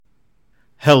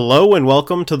Hello and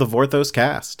welcome to the Vorthos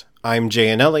Cast. I'm Jay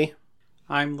Anelli.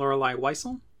 I'm Lorelei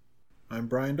Weissel. I'm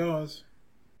Brian Dawes.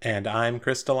 And I'm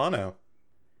Chris Delano.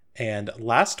 And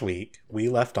last week, we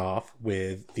left off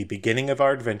with the beginning of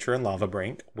our adventure in Lava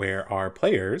Brink, where our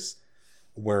players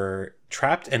were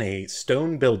trapped in a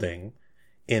stone building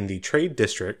in the trade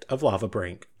district of Lava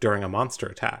Brink during a monster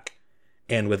attack.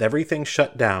 And with everything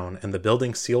shut down and the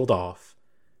building sealed off,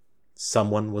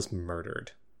 someone was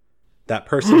murdered. That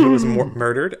person who was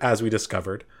murdered, as we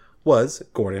discovered, was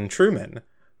Gordon Truman,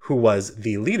 who was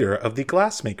the leader of the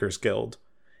Glassmakers Guild,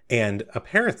 and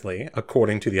apparently,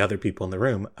 according to the other people in the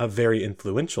room, a very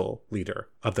influential leader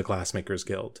of the Glassmakers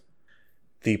Guild.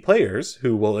 The players,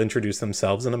 who will introduce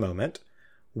themselves in a moment,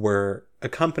 were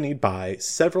accompanied by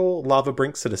several Lava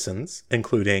Brink citizens,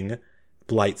 including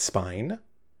Blightspine,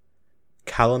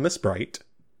 Calamus Bright,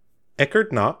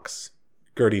 Eckard Knox,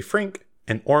 Gertie Frink,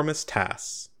 and Ormus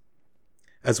Tass,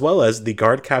 as well as the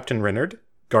Guard Captain Reynard,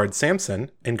 Guard Samson,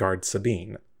 and Guard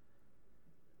Sabine.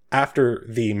 After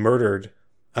the murdered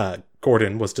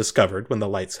Gordon was discovered when the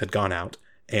lights had gone out,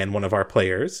 and one of our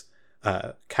players,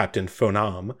 Captain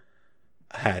Phonam,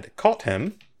 had caught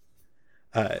him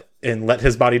and let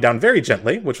his body down very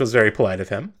gently, which was very polite of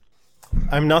him.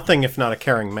 I'm nothing if not a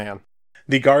caring man.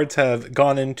 The guards have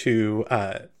gone into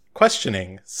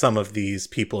questioning some of these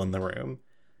people in the room.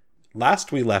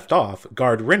 Last we left off,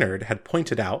 Guard Reynard had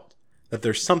pointed out that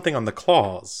there's something on the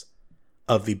claws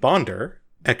of the bonder,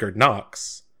 Eckard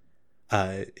Knox,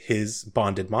 his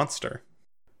bonded monster,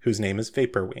 whose name is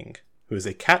Vaporwing, who is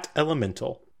a cat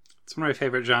elemental. It's one of my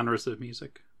favorite genres of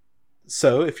music.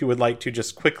 So, if you would like to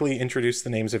just quickly introduce the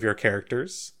names of your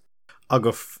characters. I'll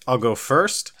go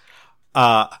first.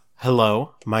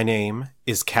 Hello, my name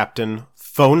is Captain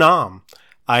Phonam.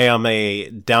 I am a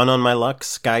down-on-my-luck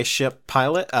skyship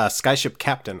pilot, skyship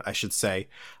captain, I should say.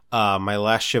 My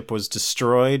last ship was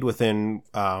destroyed within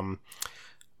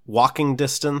walking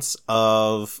distance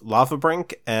of Lava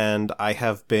Brink, and I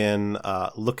have been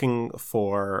looking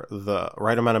for the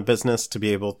right amount of business to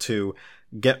be able to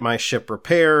get my ship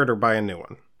repaired or buy a new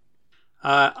one.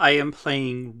 I am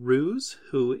playing Ruse,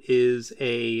 who is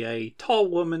a tall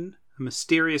woman, a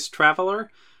mysterious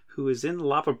traveler, who is in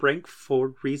Lava Brink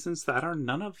for reasons that are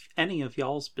none of any of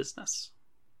y'all's business.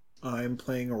 I'm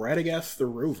playing Radagast the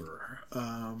Rover,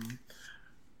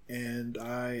 and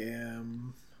I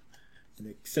am an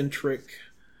eccentric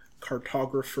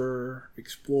cartographer,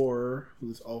 explorer,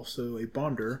 who's also a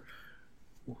bonder,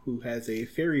 who has a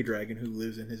fairy dragon who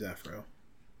lives in his afro.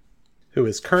 Who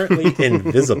is currently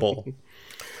invisible.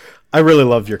 I really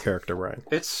love your character, Ryan.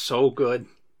 It's so good.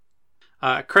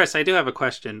 Chris, I do have a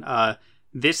question.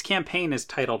 This campaign is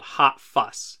titled Hot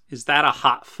Fuss. Is that a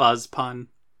Hot Fuzz pun?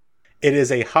 It is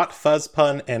a Hot Fuzz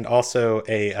pun and also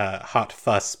a Hot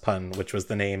Fuss pun, which was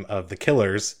the name of the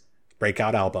Killers'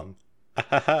 breakout album.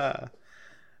 I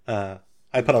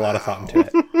put a lot of thought into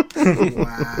it.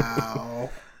 Wow.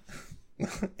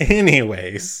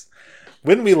 Anyways,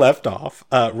 when we left off,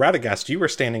 Radagast, you were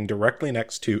standing directly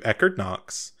next to Eckard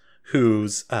Knox,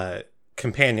 whose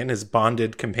companion, his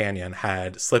bonded companion,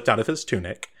 had slipped out of his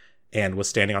tunic and was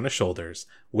standing on his shoulders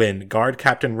when Guard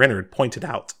Captain Reynard pointed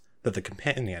out that the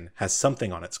companion has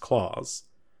something on its claws.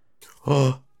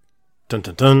 Oh, dun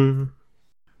dun dun.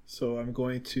 So I'm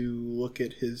going to look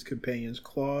at his companion's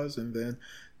claws and then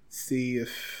see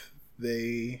if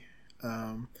they...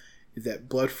 is that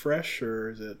blood fresh or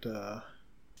is it...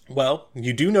 Well,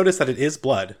 you do notice that it is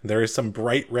blood. There is some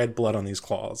bright red blood on these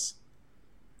claws.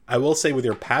 I will say with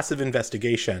your passive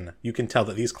investigation, you can tell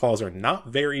that these claws are not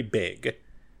very big.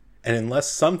 And unless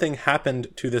something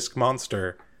happened to this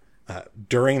monster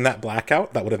during that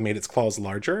blackout that would have made its claws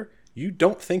larger, you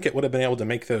don't think it would have been able to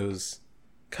make those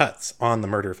cuts on the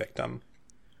murder victim.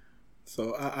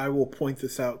 So I will point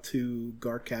this out to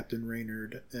Guard Captain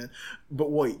Reynard.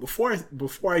 But wait, before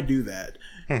I do that,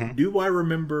 do I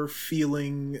remember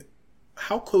feeling...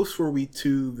 How close were we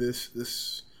to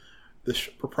this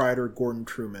proprietor Gordon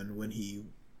Truman when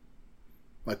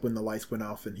when the lights went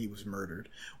off and he was murdered?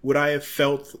 Would I have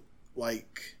felt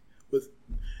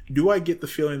do I get the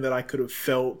feeling that I could have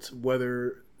felt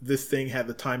whether this thing had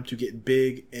the time to get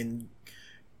big and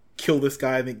kill this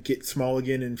guy and then get small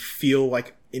again and feel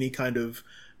like any kind of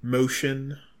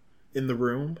motion in the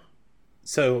room?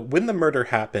 So when the murder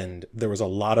happened, there was a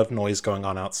lot of noise going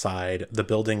on outside. The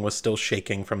building was still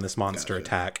shaking from this monster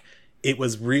attack. It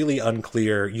was really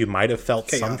unclear. You might have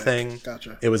felt something.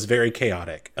 Gotcha. It was very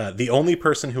chaotic. The only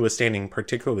person who was standing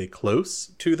particularly close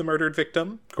to the murdered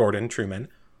victim, Gordon Truman,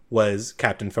 was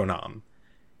Captain Phonam.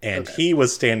 And he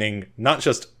was standing not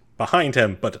just behind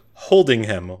him, but holding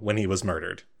him when he was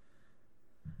murdered.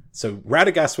 So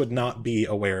Radagast would not be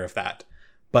aware of that.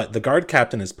 But the guard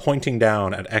captain is pointing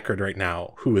down at Eckard right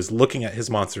now, who is looking at his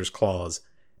monster's claws,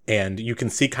 and you can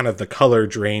see kind of the color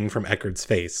drain from Eckard's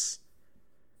face.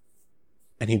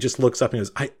 And he just looks up and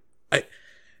goes,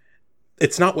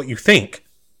 it's not what you think.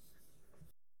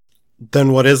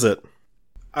 Then what is it?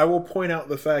 I will point out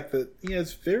the fact that he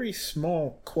has very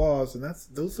small claws, and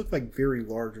those look like very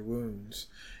large wounds.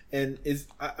 And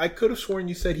I could have sworn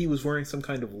you said he was wearing some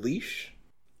kind of leash.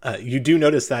 You do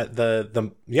notice that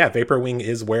the Vaporwing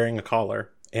is wearing a collar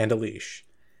and a leash.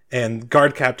 And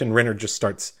Guard Captain Reynard just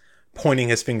starts pointing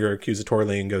his finger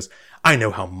accusatorily and goes, I know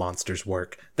how monsters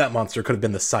work. That monster could have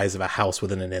been the size of a house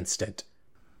within an instant.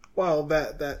 Well,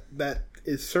 that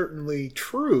is certainly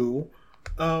true.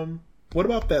 What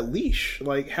about that leash?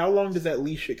 Like, how long does that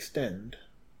leash extend?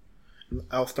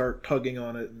 I'll start tugging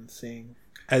on it and seeing.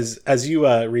 As you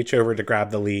reach over to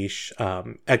grab the leash,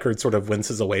 Eckard sort of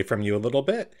winces away from you a little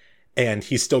bit, and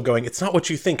he's still going, it's not what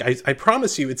you think. I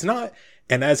promise you, it's not.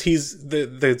 And as he's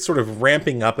the sort of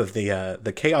ramping up of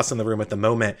the chaos in the room at the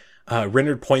moment,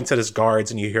 Reynard points at his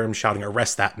guards, and you hear him shouting,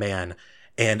 arrest that man.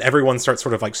 And everyone starts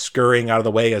sort of like scurrying out of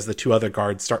the way as the two other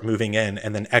guards start moving in,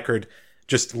 and then Eckard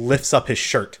just lifts up his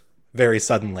shirt very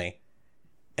suddenly,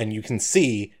 and you can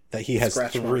see that he has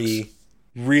three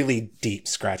really deep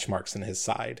scratch marks in his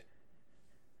side.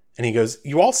 And he goes,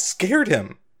 you all scared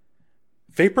him.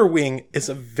 Vaporwing is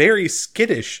a very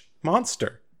skittish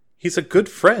monster. He's a good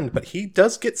friend, but he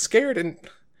does get scared, and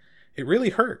it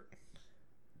really hurt.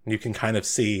 And you can kind of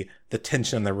see the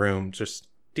tension in the room just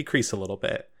decrease a little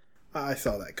bit. I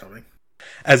saw that coming.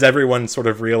 As everyone sort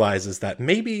of realizes that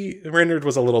maybe Reynard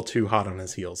was a little too hot on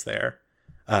his heels there.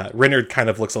 Reynard kind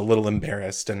of looks a little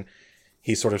embarrassed, and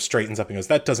he sort of straightens up and goes,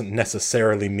 that doesn't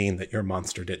necessarily mean that your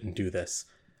monster didn't do this.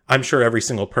 I'm sure every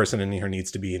single person in here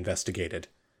needs to be investigated.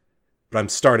 But I'm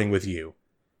starting with you.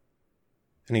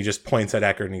 And he just points at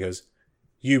Eckard and he goes,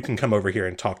 you can come over here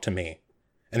and talk to me.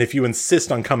 And if you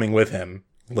insist on coming with him,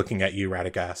 looking at you,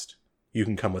 Radagast, you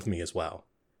can come with me as well.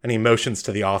 And he motions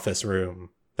to the office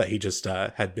room that he just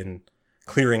had been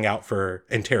clearing out for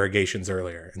interrogations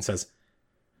earlier and says,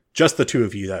 just the two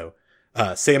of you, though.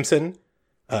 Samson,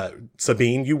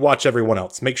 Sabine, you watch everyone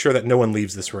else. Make sure that no one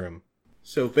leaves this room.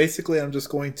 So basically, I'm just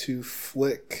going to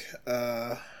flick.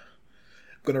 I'm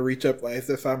going to reach up as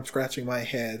if I'm scratching my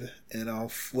head, and I'll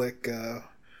flick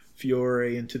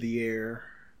Fiore into the air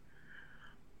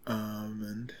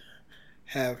and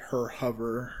have her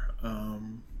hover.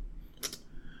 And,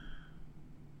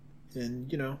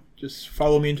 just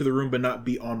follow me into the room, but not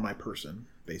be on my person,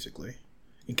 basically.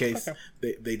 In case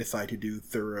they decide to do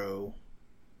thorough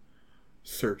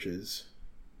searches.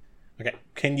 Okay.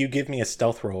 Can you give me a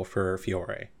stealth roll for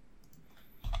Fiore?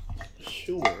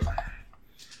 Sure.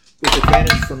 With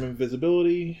advantage from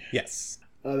invisibility? Yes.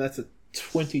 That's a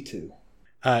 22.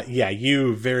 Yeah,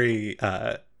 you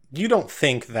you don't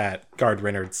think that Guard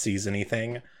Reynard sees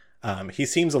anything. He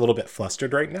seems a little bit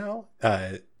flustered right now.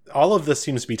 All of this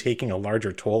seems to be taking a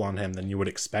larger toll on him than you would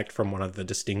expect from one of the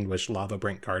distinguished Lava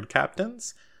Brink guard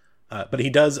captains. But he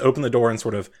does open the door and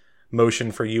sort of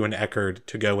motion for you and Eckard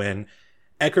to go in.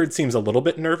 Eckard seems a little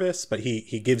bit nervous, but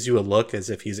he gives you a look as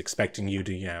if he's expecting you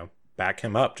to, back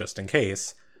him up just in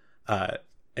case.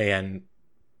 And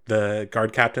the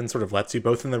guard captain sort of lets you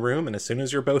both in the room, and as soon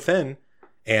as you're both in,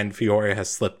 and Fiore has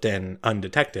slipped in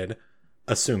undetected,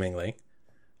 assumingly,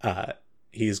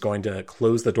 he's going to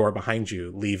close the door behind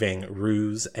you, leaving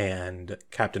Ruse and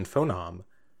Captain Phonam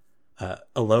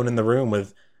alone in the room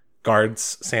with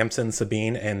guards Samson,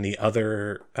 Sabine, and the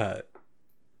other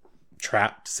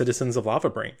trapped citizens of Lava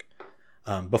Brink.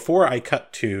 Before I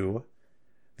cut to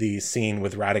the scene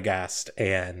with Radagast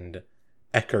and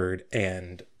Eckard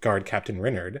and guard Captain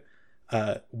Reynard,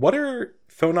 what are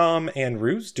Phonam and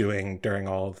Ruse doing during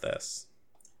all of this?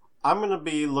 I'm going to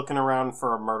be looking around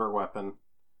for a murder weapon.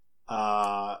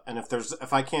 And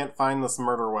if I can't find this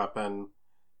murder weapon,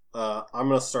 I'm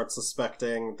going to start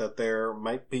suspecting that there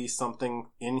might be something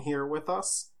in here with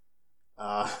us.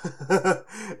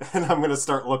 And I'm going to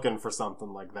start looking for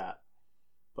something like that.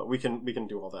 But we can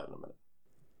do all that in a minute.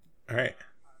 All right.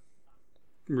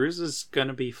 Ruse is going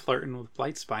to be flirting with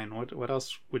Blightspine. What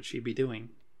else would she be doing?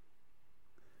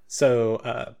 So,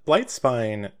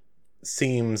 Blightspine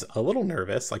seems a little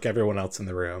nervous, like everyone else in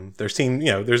the room. There's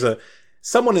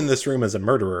someone in this room is a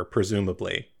murderer,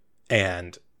 presumably,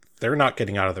 and they're not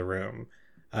getting out of the room.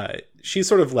 She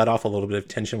sort of let off a little bit of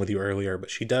tension with you earlier, but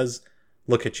she does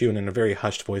look at you and in a very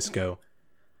hushed voice go,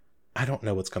 I don't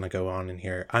know what's going to go on in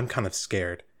here. I'm kind of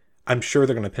scared. I'm sure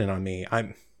they're going to pin it on me.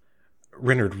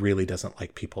 Reynard really doesn't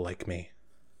like people like me.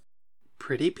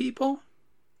 Pretty people?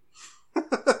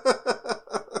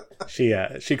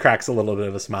 She cracks a little bit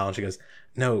of a smile and she goes,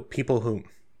 "No, people who...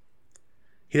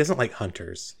 He doesn't like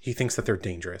hunters. He thinks that they're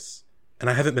dangerous. And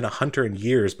I haven't been a hunter in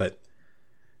years, but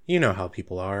you know how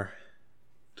people are."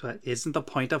 But isn't the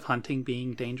point of hunting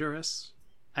being dangerous?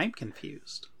 I'm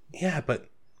confused. Yeah, but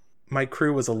my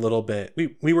crew was a little bit...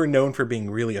 We were known for being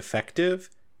really effective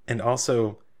and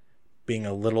also being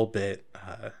a little bit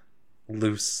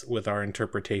loose with our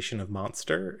interpretation of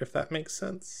monster, if that makes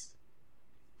sense.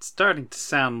 It's starting to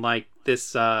sound like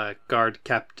this guard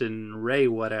Captain Ray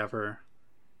whatever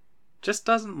just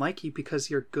doesn't like you because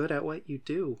you're good at what you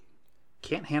do.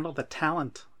 Can't handle the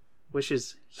talent.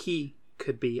 Wishes he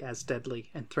could be as deadly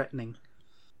and threatening.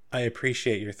 I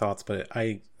appreciate your thoughts, but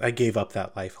I gave up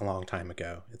that life a long time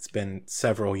ago. It's been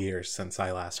several years since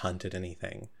I last hunted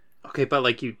anything. Okay, but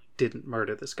like you didn't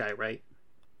murder this guy, right?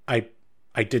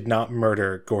 I did not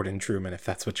murder Gordon Truman, if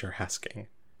that's what you're asking.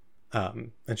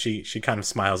 And she kind of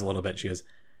smiles a little bit. She goes,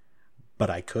 "But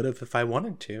I could have if I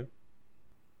wanted to."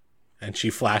 And she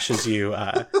flashes you.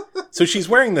 So she's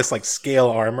wearing this like scale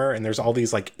armor, and there's all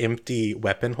these like empty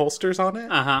weapon holsters on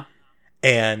it. Uh-huh.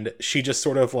 And she just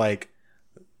sort of like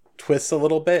twists a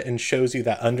little bit and shows you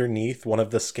that underneath one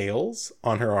of the scales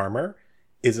on her armor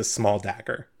is a small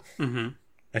dagger. Mm-hmm.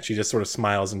 And she just sort of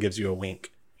smiles and gives you a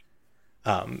wink.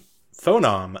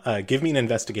 Phonom, give me an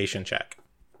investigation check.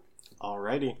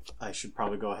 Alrighty. I should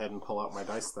probably go ahead and pull out my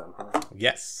dice then, huh?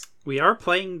 Yes. We are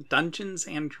playing Dungeons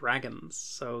and Dragons,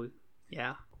 so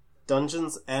yeah.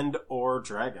 Dungeons and or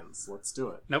Dragons. Let's do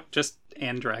it. Nope, just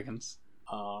and Dragons.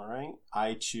 Alright.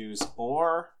 I choose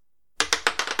or.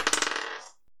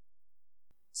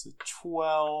 It's a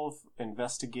 12.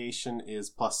 Investigation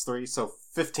is +3, so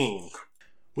 15.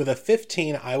 With a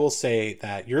 15, I will say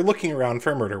that you're looking around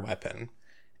for a murder weapon,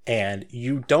 and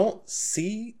you don't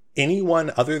see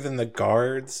anyone other than the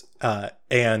guards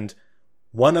and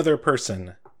one other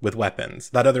person with weapons.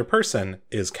 That other person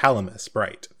is Calamus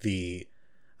Bright, the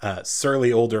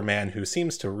surly older man who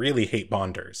seems to really hate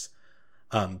Bonders.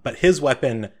 But his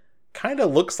weapon kind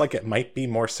of looks like it might be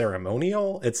more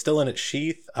ceremonial. It's still in its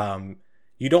sheath.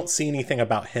 You don't see anything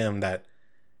about him that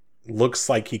looks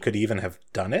like he could even have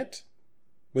done it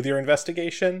with your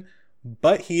investigation,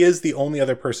 but he is the only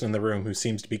other person in the room who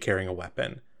seems to be carrying a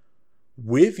weapon.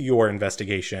 With your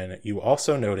investigation, you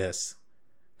also notice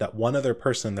that one other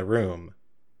person in the room,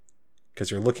 because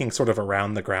you're looking sort of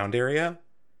around the ground area,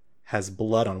 has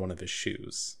blood on one of his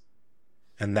shoes.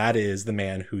 And that is the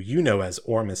man who you know as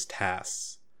Ormus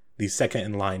Tass, the second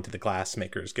in line to the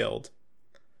Glassmakers Guild.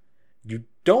 You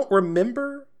don't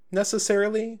remember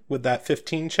necessarily with that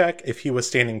 15 check if he was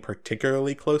standing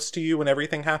particularly close to you when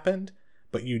everything happened,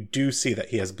 but you do see that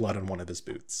he has blood on one of his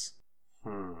boots.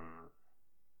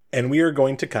 And we are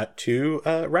going to cut to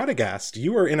Radagast.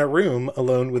 You are in a room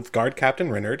alone with Guard Captain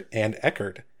Reynard and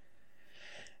Eckerd.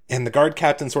 And the guard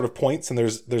captain sort of points, and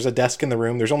there's a desk in the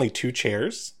room. There's only 2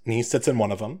 chairs, and he sits in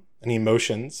one of them, and he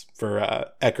motions for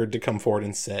Eckerd to come forward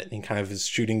and sit, and he kind of is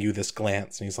shooting you this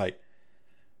glance, and he's like,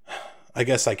 "I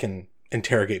guess I can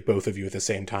interrogate both of you at the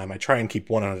same time. I try and keep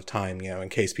one at a time, in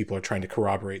case people are trying to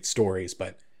corroborate stories,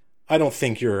 but I don't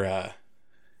think you're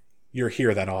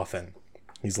here that often."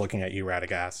 He's looking at you,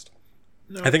 Radagast.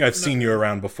 No, I think I've seen you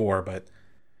around before, but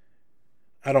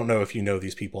I don't know if you know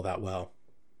these people that well.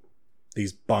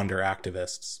 These Bonder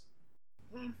activists.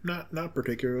 Not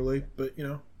particularly, but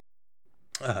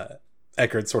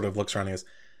Eckerd sort of looks around and goes,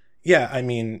 "Yeah, I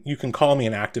mean, you can call me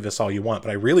an activist all you want,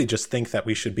 but I really just think that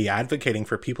we should be advocating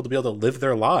for people to be able to live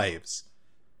their lives,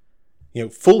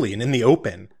 fully and in the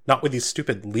open, not with these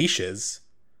stupid leashes."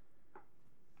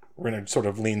 Reynard sort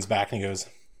of leans back and he goes,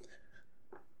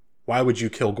 "Why would you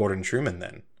kill Gordon Truman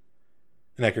then?"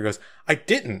 And Eckerd goes, "I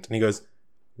didn't." And he goes,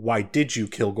 "Why did you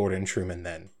kill Gordon Truman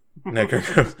then?" And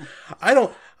Eckerd goes,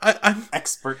 I'm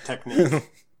expert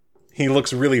technique. He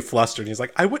looks really flustered. He's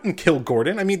like, "I wouldn't kill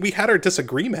Gordon. I mean, we had our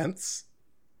disagreements."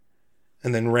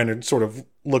 And then Reynard sort of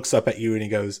looks up at you and he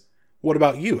goes, "What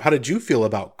about you? How did you feel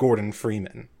about Gordon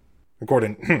Freeman?" Or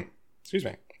Gordon, excuse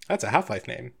me. That's a Half-Life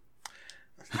name.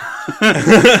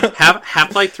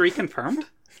 Half-Life 3 confirmed?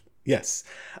 Yes.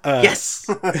 Yes!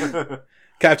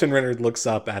 Captain Reynard looks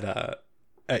up at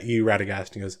you,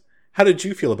 Radagast, and goes, "How did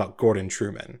you feel about Gordon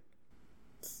Truman?"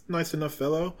 Nice enough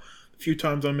fellow. A few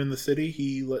times I'm in the city,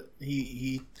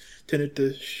 he tended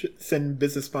to send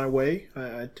business my way.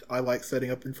 I like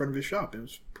setting up in front of his shop. It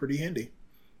was pretty handy.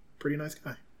 Pretty nice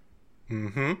guy.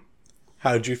 Mm-hmm.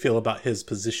 How did you feel about his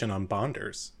position on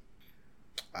Bonders?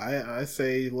 I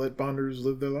say let Bonders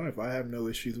live their life. I have no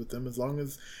issues with them as long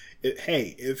as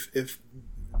if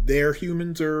their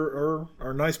humans are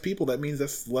nice people, that means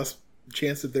that's less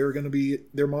chance that they're going to be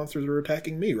their monsters are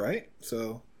attacking me, right?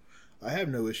 So I have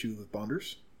no issue with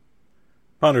Bonders.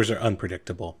 Bonders are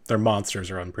unpredictable. Their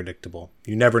monsters are unpredictable.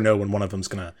 You never know when one of them's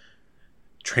going to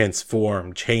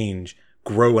transform, change,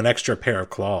 grow an extra pair of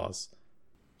claws.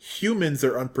 Humans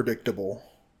are unpredictable.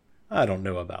 I don't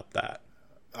know about that.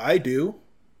 I do.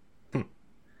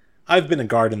 I've been a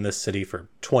guard in this city for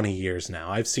 20 years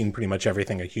now. I've seen pretty much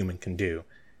everything a human can do.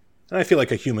 And I feel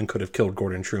like a human could have killed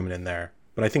Gordon Truman in there.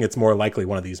 But I think it's more likely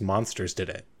one of these monsters did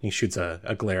it. He shoots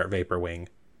a glare at Vaporwing.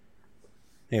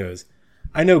 He goes,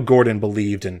 I know Gordon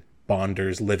believed in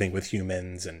Bonders living with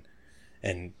humans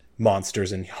and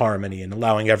monsters in harmony and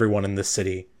allowing everyone in this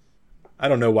city. I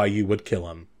don't know why you would kill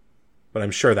him. But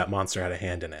I'm sure that monster had a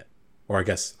hand in it. Or I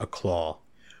guess a claw.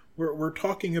 We're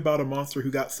talking about a monster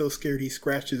who got so scared he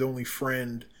scratched his only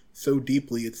friend so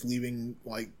deeply it's leaving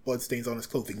like bloodstains on his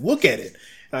clothing. Look at it!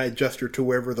 And I gesture to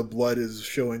wherever the blood is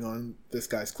showing on this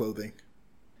guy's clothing.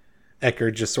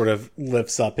 Eckerd just sort of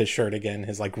lifts up his shirt again,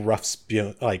 his rough,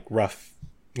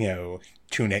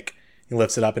 tunic. He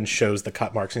lifts it up and shows the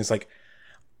cut marks, and he's like,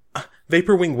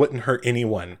 Vaporwing wouldn't hurt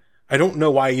anyone. I don't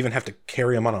know why I even have to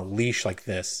carry him on a leash like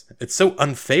this. It's so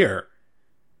unfair.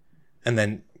 And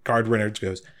then Guard Reynolds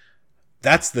goes,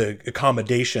 that's the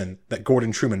accommodation that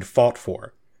Gordon Truman fought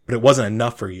for. But it wasn't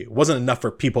enough for you. It wasn't enough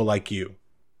for people like you.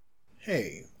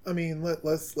 Hey, I mean,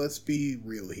 let's be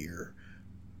real here.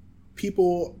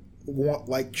 People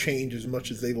like change as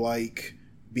much as they like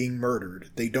being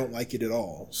murdered. They don't like it at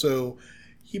all. So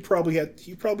he probably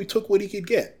took what he could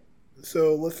get.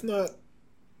 So let's not.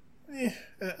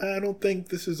 I don't think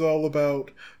this is all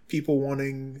about people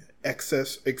wanting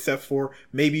excess, except for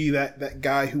maybe that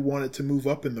guy who wanted to move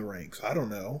up in the ranks. I don't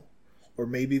know. Or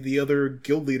maybe the other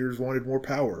guild leaders wanted more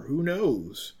power. Who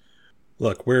knows?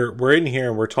 Look, we're in here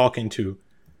and we're talking to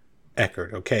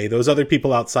Eckerd, okay? Those other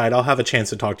people outside, I'll have a chance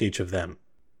to talk to each of them.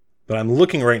 But I'm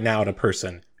looking right now at a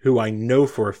person who I know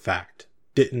for a fact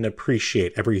didn't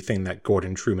appreciate everything that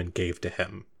Gordon Truman gave to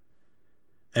him.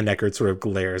 And Eckerd sort of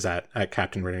glares at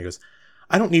Captain Renner and goes,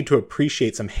 I don't need to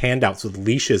appreciate some handouts with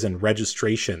leashes and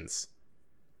registrations.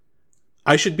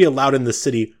 I should be allowed in the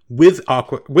city with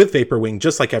Vaporwing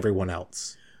just like everyone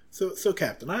else. So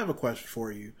Captain, I have a question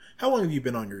for you. How long have you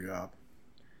been on your job?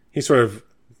 He sort of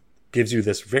gives you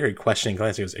this very questioning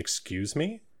glance. He goes, excuse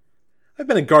me? I've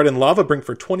been a guard in Lavabrink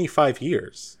for 25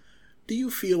 years. Do you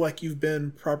feel like you've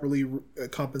been properly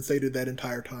compensated that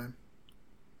entire time?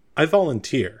 I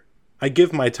volunteer. I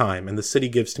give my time, and the city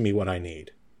gives to me what I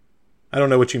need. I don't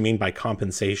know what you mean by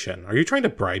compensation. Are you trying to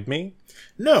bribe me?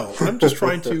 No, I'm just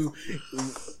trying to...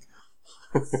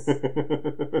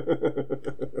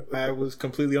 I was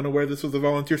completely unaware this was a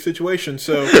volunteer situation,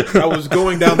 so I was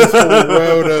going down this whole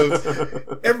road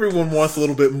of everyone wants a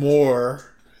little bit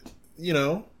more, you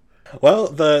know? Well,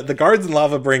 the guards in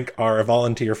Lavabrink are a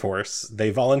volunteer force.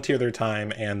 They volunteer their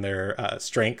time and their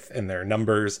strength and their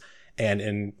numbers, and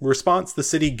in response, the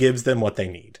city gives them what they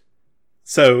need.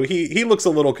 So he looks a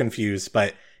little confused,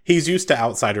 but he's used to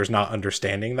outsiders not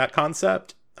understanding that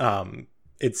concept.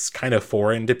 It's kind of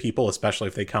foreign to people, especially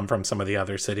if they come from some of the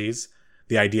other cities.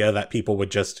 The idea that people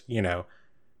would just,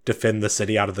 defend the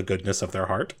city out of the goodness of their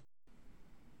heart.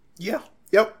 Yeah.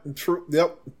 Yep. True.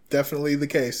 Yep. Definitely the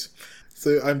case.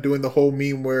 So I'm doing the whole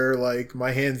meme where,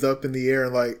 my hand's up in the air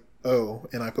and oh,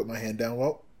 and I put my hand down.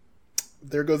 Well,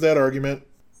 there goes that argument.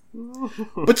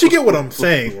 But you get what I'm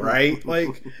saying, right?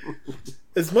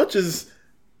 As much as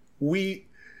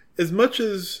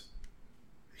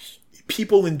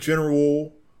people in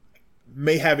general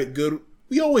may have it good,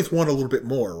 we always want a little bit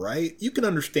more, right? You can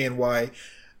understand why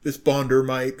this Bonder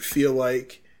might feel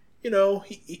like,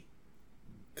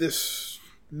 this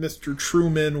Mr.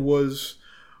 Truman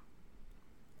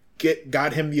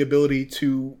got him the ability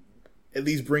to at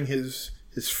least bring his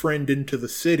friend into the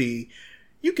city.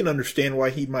 You can understand why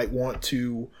he might want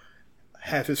to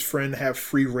have his friend have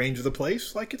free range of the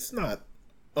place. It's not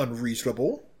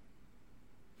unreasonable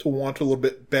to want a little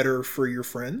bit better for your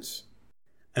friends.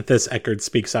 At this, Eckerd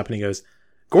speaks up and he goes,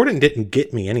 Gordon didn't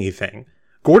get me anything.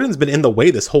 Gordon's been in the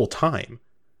way this whole time.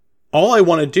 All I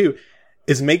want to do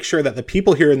is make sure that the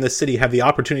people here in this city have the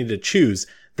opportunity to choose,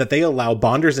 that they allow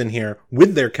Bonders in here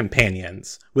with their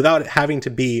companions without having to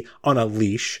be on a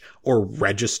leash or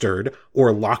registered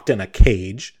or locked in a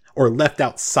cage or left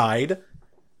outside.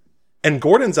 And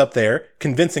Gordon's up there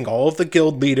convincing all of the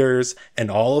guild leaders and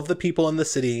all of the people in the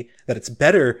city that it's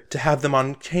better to have them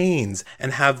on chains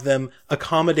and have them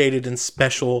accommodated in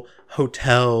special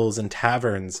hotels and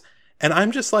taverns. And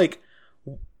I'm just like,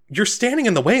 you're standing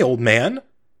in the way, old man.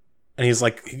 And he's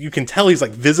you can tell he's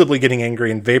visibly getting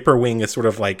angry, and Vaporwing is sort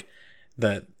of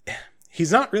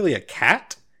he's not really a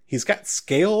cat. He's got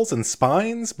scales and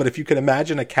spines, but if you could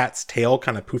imagine a cat's tail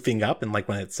kind of poofing up and like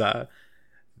when its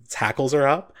hackles are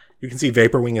up, you can see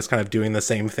Vaporwing is kind of doing the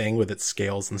same thing with its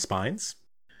scales and spines.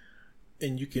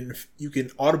 And you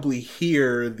can audibly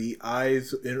hear the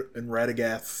eyes in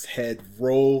Radagast's head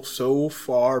roll so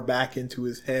far back into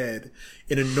his head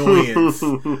in annoyance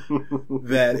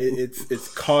that it's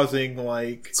causing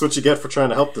like... That's what you get for trying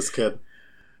to help this kid.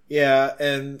 Yeah,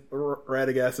 and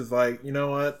Radagast is like, you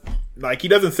know what? Like, he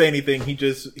doesn't say anything. He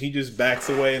just backs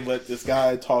away and let this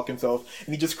guy talk himself.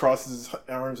 And he just crosses his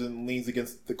arms and leans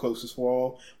against the closest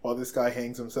wall while this guy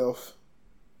hangs himself.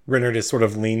 Reynard is sort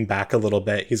of leaned back a little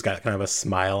bit. He's got kind of a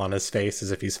smile on his face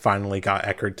as if he's finally got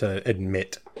Eckard to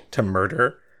admit to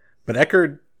murder. But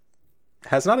Eckard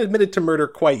has not admitted to murder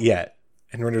quite yet.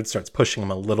 And Reynard starts pushing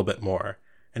him a little bit more.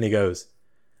 And he goes,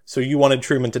 "So you wanted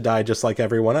Truman to die just like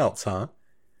everyone else, huh?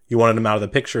 You wanted him out of the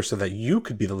picture so that you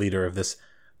could be the leader of this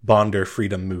Bonder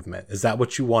freedom movement. Is that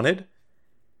what you wanted?"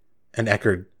 And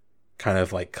Eckard kind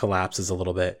of like collapses a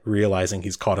little bit, realizing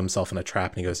he's caught himself in a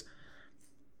trap. And he goes,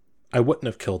 "I wouldn't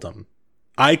have killed him.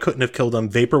 I couldn't have killed him.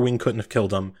 Vaporwing couldn't have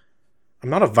killed him. I'm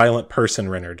not a violent person,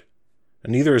 Reynard.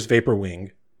 And neither is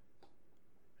Vaporwing."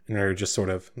 And Reynard just sort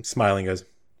of smiling goes,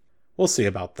 "We'll see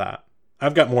about that.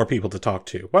 I've got more people to talk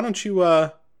to. Why don't you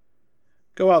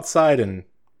go outside and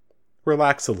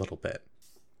relax a little bit?"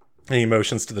 And he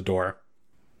motions to the door.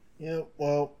 Yeah,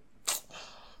 well,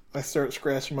 I start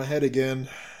scratching my head again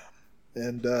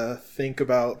and think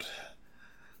about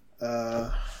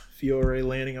Fiore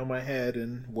landing on my head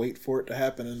and wait for it to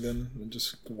happen and then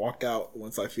just walk out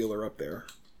once I feel her up there.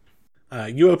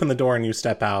 You open the door and you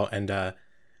step out, and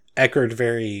Eckard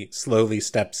very slowly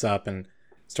steps up and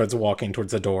starts walking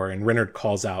towards the door, and Reynard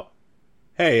calls out,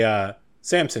 "Hey,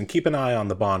 Samson, keep an eye on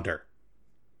the Bonder.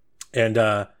 And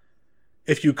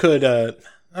if you could,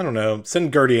 I don't know,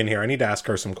 send Gertie in here. I need to ask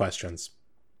her some questions."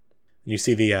 And you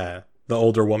see the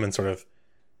older woman sort of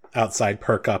outside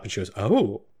perk up, and she goes,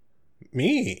 "Oh,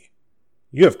 me?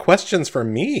 You have questions for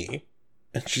me?"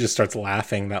 And she just starts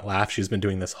laughing, that laugh she's been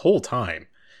doing this whole time.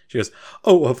 She goes,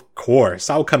 "Oh, of course.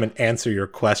 I'll come and answer your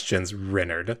questions,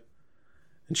 Reynard."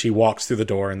 And she walks through the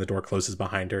door, and the door closes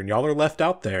behind her, and y'all are left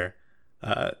out there,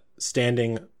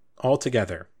 standing all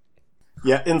together.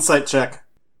 Yeah, insight check.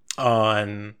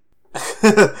 On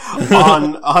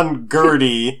on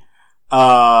Gertie,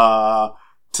 to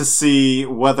see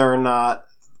whether or not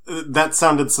that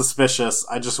sounded suspicious.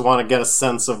 I just want to get a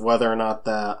sense of whether or not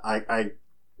that I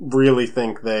really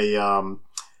think they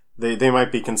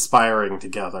might be conspiring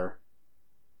together.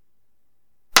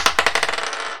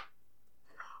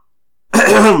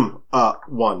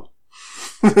 1.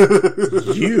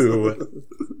 You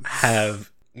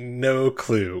have no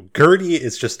clue. Gertie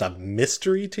is just a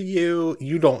mystery to you.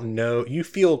 You don't know. You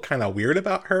feel kind of weird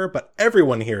about her, but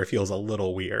everyone here feels a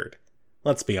little weird.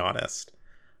 Let's be honest.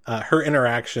 Her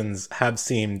interactions have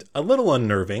seemed a little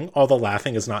unnerving, although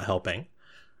laughing is not helping.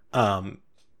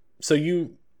 So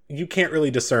you can't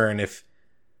really discern if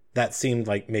that seemed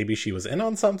like maybe she was in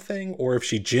on something, or if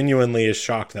she genuinely is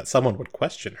shocked that someone would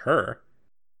question her.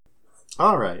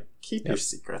 All right. Keep your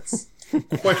secrets.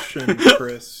 Question,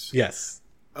 Chris. Yes.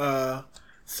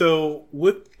 So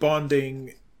with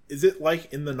bonding, is it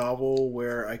like in the novel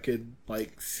where I could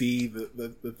like see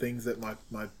the things that my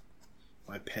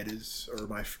pet is, or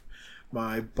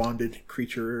my bonded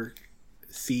creature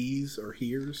sees or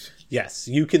hears? Yes,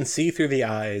 you can see through the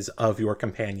eyes of your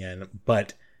companion,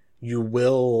 but you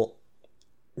will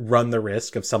run the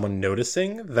risk of someone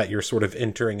noticing that you're sort of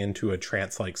entering into a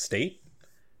trance-like state,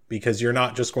 because you're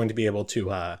not just going to be able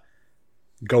to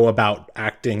go about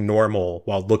acting normal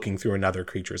while looking through another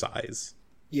creature's eyes.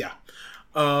 Yeah.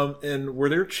 And were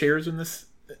there chairs in this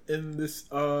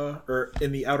or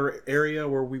in the outer area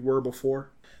where we were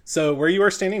before? So where you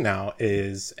are standing now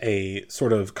is a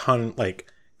sort of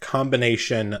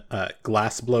combination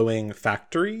glass blowing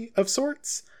factory of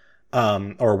sorts,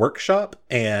 or workshop,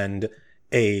 and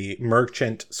a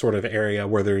merchant sort of area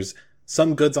where there's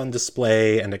some goods on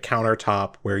display and a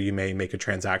countertop where you may make a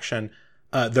transaction.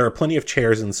 There are plenty of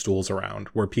chairs and stools around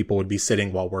where people would be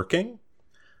sitting while working.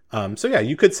 So yeah,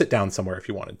 you could sit down somewhere if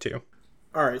you wanted to.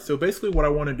 All right. So basically what I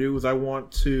want to do is I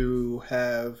want to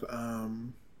have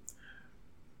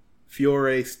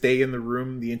Fiore stay in the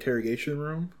room, the interrogation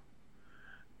room.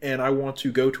 And I want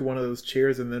to go to one of those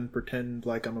chairs and then pretend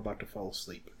like I'm about to fall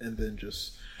asleep. And then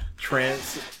just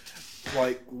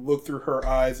look through her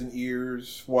eyes and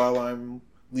ears while I'm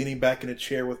leaning back in a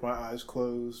chair with my eyes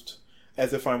closed,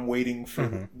 as if I'm waiting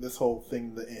for this whole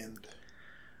thing to end.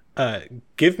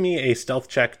 Give me a stealth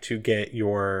check to get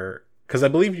your... Because I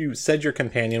believe you said your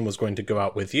companion was going to go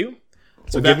out with you.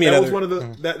 So give me that another. was one of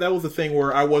the that was the thing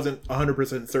where I wasn't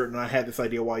 100% certain. I had this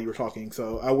idea while you were talking,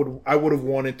 so I would have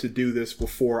wanted to do this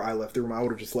before I left the room. I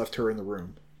would have just left her in the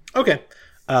room. Okay.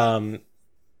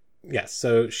 Yes.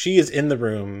 So she is in the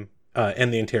room,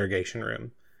 in the interrogation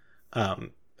room,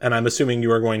 and I'm assuming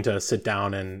you are going to sit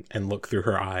down and look through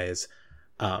her eyes.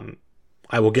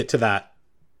 I will get to that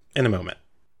in a moment.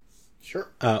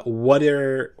 Sure. What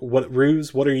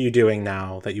are you doing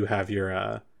now that you have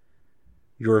your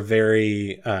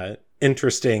very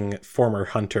interesting former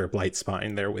hunter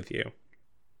Blightspine there with you?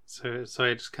 So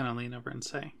I just kind of lean over and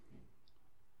say,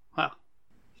 "Well,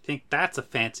 you think that's a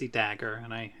fancy dagger?"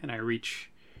 And I reach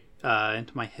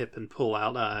into my hip and pull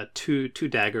out two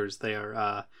daggers. They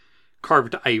are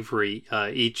carved ivory,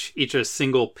 each a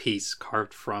single piece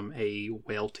carved from a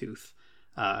whale tooth,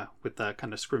 with the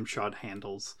kind of scrimshawed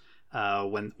handles.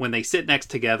 When they sit next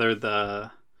together,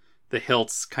 the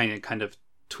hilts kind of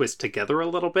twist together a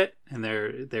little bit, and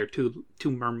they're two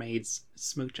mermaids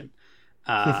smooching.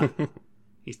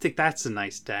 You think that's a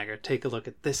nice dagger? Take a look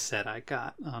at this set I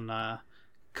got on a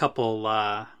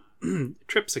couple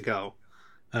trips ago.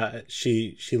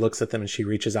 She looks at them and she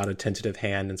reaches out a tentative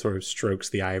hand and sort of strokes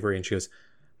the ivory, and she goes,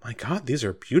 "My God, these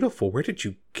are beautiful. Where did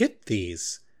you get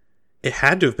these? It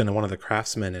had to have been one of the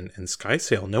craftsmen in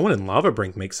Skysail. No one in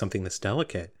Lavabrink makes something this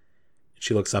delicate."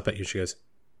 She looks up at you. She goes,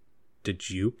 "Did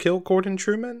you kill Gordon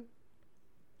Truman?"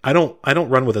 I don't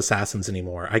run with assassins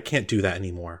anymore. I can't do that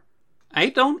anymore. I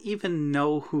don't even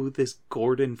know who this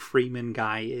Gordon Freeman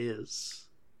guy is.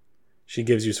 She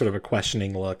gives you sort of a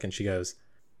questioning look, and she goes,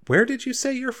 "Where did you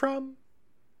say you're from?"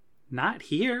 Not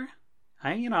here.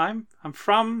 I'm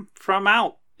from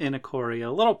out in Ikoria,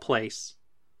 a little place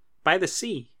by the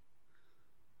sea.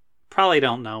 Probably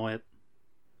don't know it.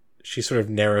 She sort of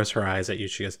narrows her eyes at you.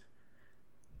 She goes,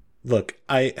 "Look,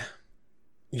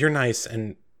 you're nice,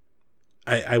 and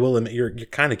I will admit you're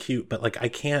kind of cute, but like I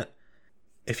can't.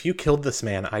 If you killed this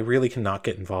man, I really cannot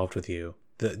get involved with you.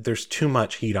 There's too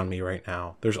much heat on me right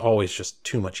now. There's always just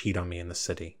too much heat on me in the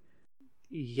city."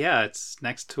 Yeah, it's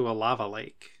next to a lava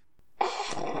lake.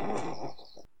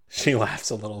 She laughs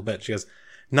a little bit. She goes,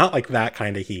 "Not like that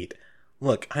kind of heat.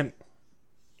 Look, I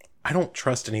don't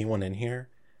trust anyone in here.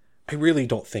 I really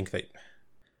don't think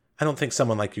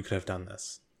someone like you could have done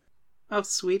this." Oh,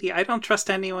 sweetie, I don't trust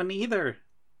anyone either.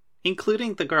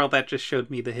 Including the girl that just showed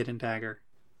me the hidden dagger.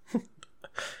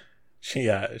 She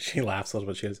laughs a little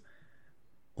bit. She goes,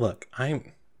 "Look, I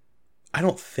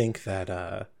don't think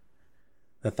that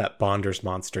Bonders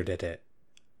monster did it.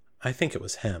 I think it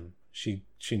was him." She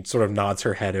sort of nods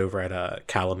her head over at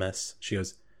Calamus. She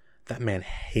goes, "That man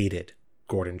hated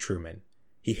Gordon Truman.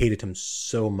 He hated him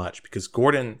so much because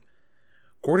Gordon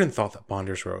thought that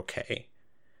Bonders were okay.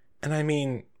 And I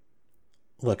mean,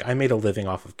 look, I made a living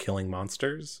off of killing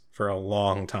monsters for a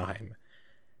long time.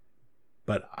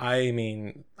 But I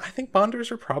mean, I think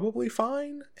Bonders are probably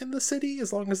fine in the city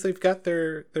as long as they've got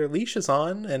their leashes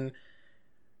on. And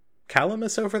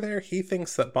Calamus over there, he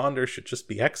thinks that Bonders should just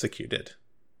be executed.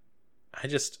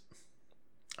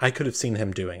 I could have seen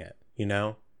him doing it, you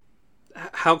know?"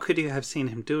 How could you have seen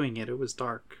him doing it? It was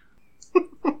dark.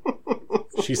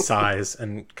 She sighs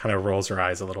and kind of rolls her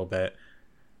eyes a little bit.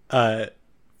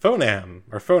 Phonam,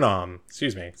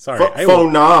 excuse me. Sorry.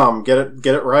 Phonam,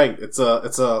 get it right. It's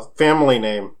a family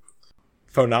name.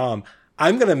 Phonam.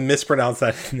 I'm going to mispronounce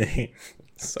that name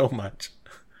so much.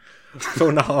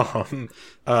 Phonam.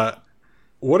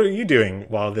 What are you doing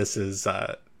while this is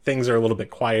things are a little bit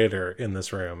quieter in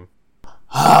this room?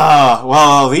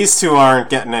 Well, these two aren't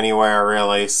getting anywhere,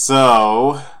 really.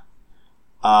 So,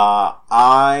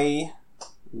 I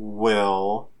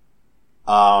will,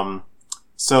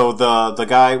 so the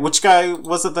guy, which guy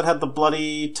was it that had the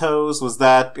bloody toes? Was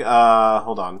that,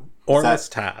 hold on. Ormus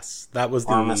Tass. That was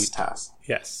the... Ormus Tass.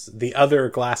 Yes, the other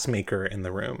glassmaker in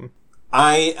the room.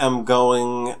 I am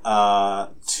going,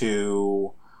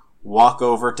 to walk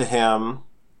over to him,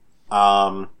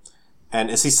 and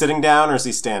is he sitting down or is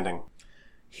he standing?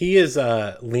 He is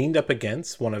leaned up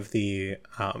against one of the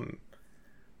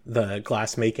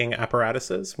glass-making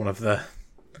apparatuses. One of the...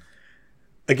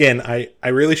 Again, I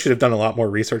really should have done a lot more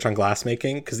research on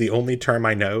glass-making, because the only term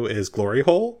I know is glory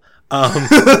hole. And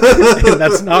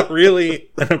that's not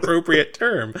really an appropriate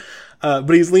term. But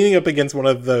he's leaning up against one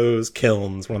of those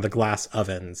kilns, one of the glass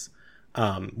ovens,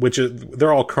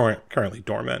 they're all currently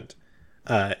dormant.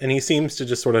 And he seems to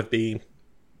just sort of be,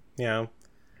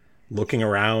 looking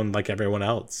around like everyone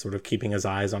else, sort of keeping his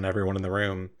eyes on everyone in the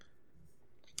room.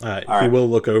 He will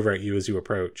look over at you as you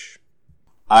approach.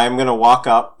 I'm going to walk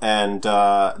up and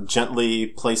gently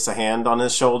place a hand on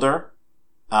his shoulder.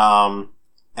 And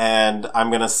I'm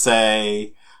going to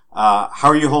say, How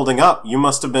are you holding up? You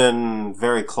must have been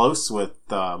very close with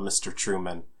Mr.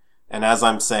 Truman. And as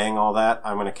I'm saying all that,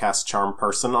 I'm going to cast Charm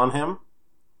Person on him.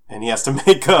 And he has to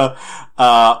make a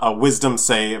wisdom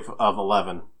save of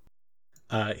 11.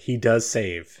 He does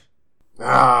save.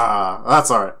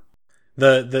 That's all right.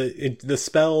 The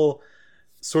spell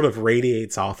sort of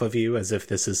radiates off of you as if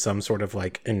this is some sort of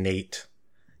like innate,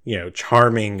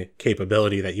 charming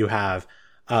capability that you have.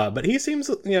 But he seems,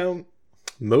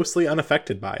 mostly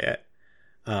unaffected by it.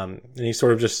 And he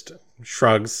sort of just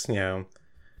shrugs, kind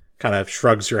of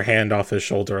shrugs your hand off his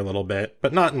shoulder a little bit,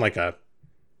 but not in like a,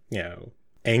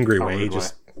 angry way. He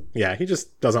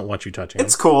just doesn't want you touching him.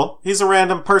 It's cool. He's a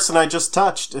random person I just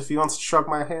touched. If he wants to shrug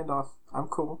my hand off, I'm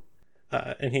cool.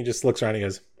 And he just looks around and he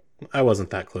goes, I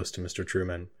wasn't that close to Mr.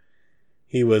 Truman.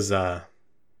 He was,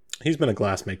 he's been a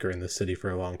glassmaker in this city for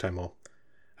a long time. Well,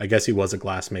 I guess he was a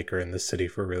glassmaker in this city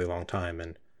for a really long time.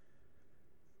 And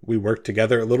we worked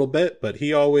together a little bit, but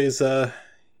he always,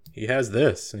 he has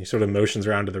this. And he sort of motions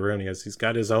around to the room. He's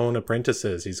got his own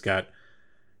apprentices. He's got,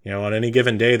 on any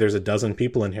given day, there's a dozen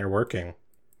people in here working.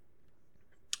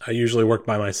 I usually work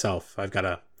by myself. I've got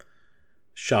a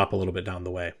shop a little bit down the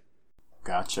way.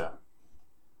 Gotcha.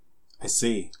 I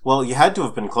see. Well, you had to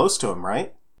have been close to him,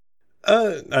 right?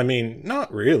 I mean,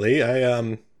 not really.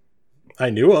 I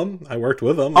knew him. I worked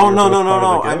with him. Oh,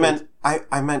 no.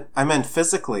 I meant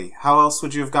physically. How else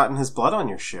would you have gotten his blood on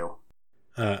your shoe?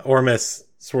 Ormus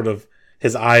sort of,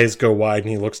 his eyes go wide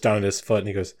and he looks down at his foot and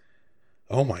he goes,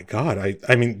 oh my God.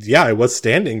 I mean, yeah, I was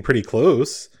standing pretty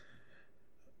close.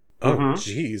 Oh,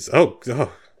 jeez. Oh.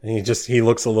 And he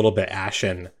looks a little bit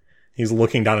ashen. He's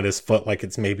looking down at his foot like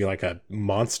it's maybe like a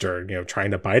monster,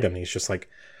 trying to bite him. He's just like,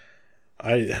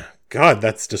 God,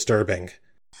 that's disturbing.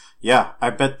 Yeah, I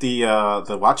bet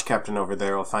the watch captain over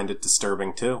there will find it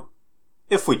disturbing too.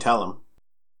 If we tell him.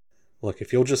 Look,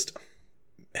 if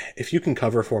you can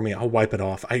cover for me, I'll wipe it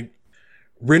off.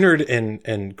 Reynard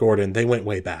and Gordon, they went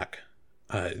way back.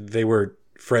 They were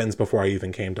friends before I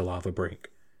even came to Lava Brink.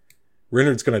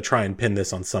 Reynard's going to try and pin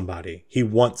this on somebody. He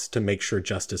wants to make sure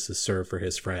justice is served for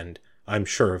his friend. I'm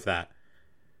sure of that.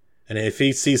 And if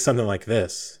he sees something like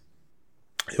this,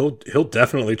 he'll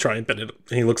definitely try and pin it.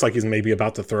 He looks like he's maybe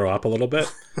about to throw up a little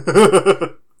bit.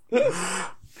 I'm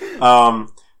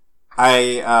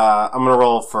going to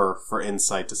roll for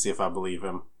insight to see if I believe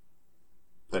him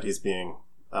that he's being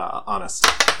honest.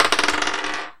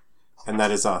 And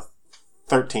that is a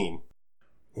 13.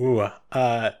 Ooh,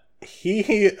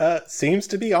 he seems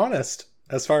to be honest,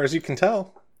 as far as you can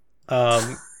tell.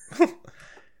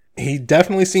 He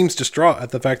definitely seems distraught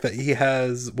at the fact that he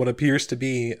has what appears to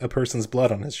be a person's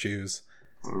blood on his shoes.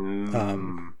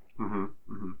 And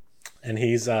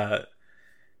he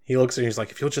looks at you, he's like,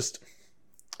 if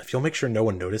you'll make sure no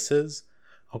one notices,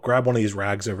 I'll grab one of these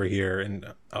rags over here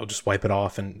and I'll just wipe it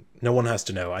off and no one has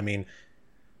to know. I mean,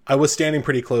 I was standing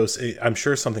pretty close. I'm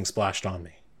sure something splashed on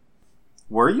me.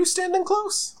 Were you standing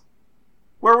close?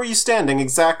 Where were you standing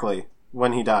exactly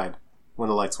when he died? When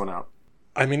the lights went out?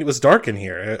 I mean, it was dark in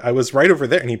here. I was right over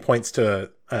there, and he points to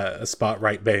a spot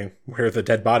right by where the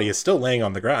dead body is still laying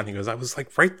on the ground. He goes, I was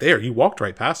like right there. You walked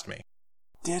right past me.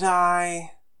 Did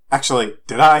I? Actually,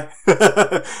 did I?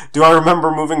 Do I remember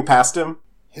moving past him?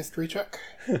 History check?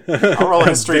 I'll roll a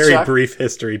history check. Very check. brief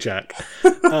history check.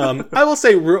 I will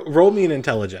say roll me an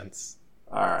intelligence.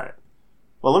 All right.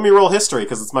 Well, let me roll history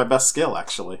because it's my best skill,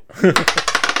 actually.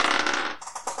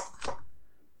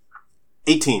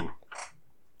 18.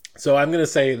 So I'm going to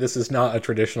say this is not a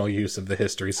traditional use of the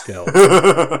history skill,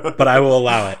 but I will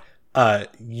allow it.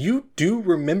 You do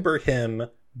remember him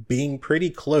being pretty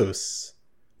close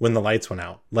when the lights went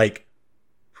out. Like,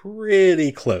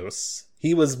 pretty close.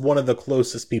 He was one of the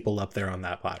closest people up there on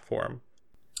that platform.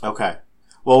 Okay.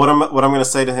 Well, what I'm going to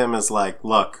say to him is like,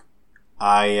 look,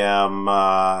 I'm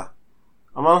on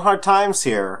hard times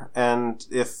here, and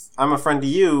if I'm a friend to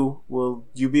you, will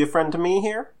you be a friend to me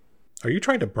here? Are you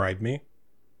trying to bribe me?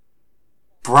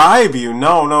 Bribe you?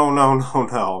 No.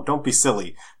 Don't be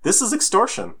silly. This is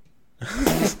extortion.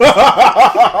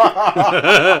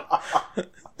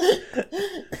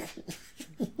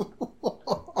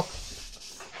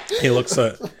 He looks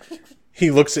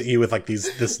at you with like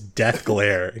this death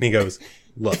glare, and he goes,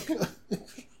 look,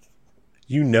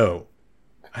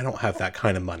 I don't have that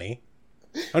kind of money.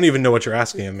 I don't even know what you're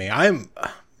asking of me. How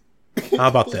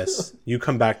about this? You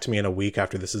come back to me in a week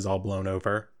after this is all blown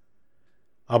over.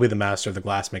 I'll be the master of the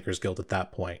Glassmakers Guild at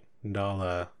that point, and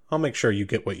I'll make sure you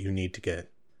get what you need to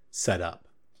get set up.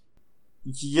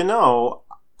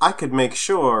 I could make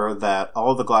sure that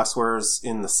all the glasswares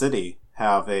in the city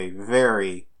have a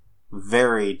very,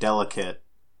 very delicate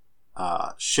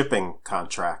shipping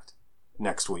contract.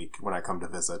 next week when I come to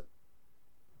visit.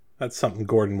 That's something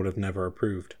Gordon would have never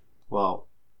approved. Well,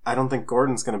 I don't think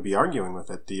Gordon's going to be arguing with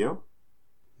it, do you?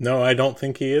 No, I don't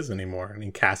think he is anymore. And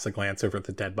he casts a glance over at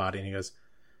the dead body and he goes,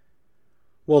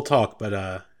 we'll talk,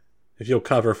 but if you'll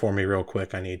cover for me real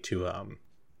quick, I need to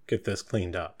get this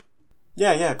cleaned up.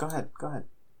 Yeah, go ahead.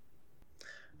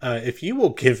 If you will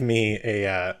give me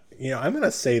a, I'm going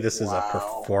to say this is a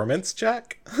performance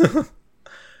check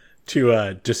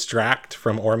to distract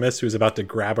from Ormus, who's about to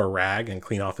grab a rag and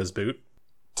clean off his boot.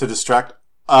 To distract?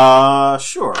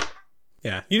 Sure.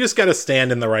 Yeah, you just got to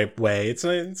stand in the right way. It's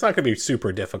not going to be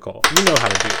super difficult. You know how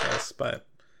to do this, but...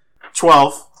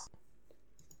 12.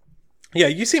 Yeah,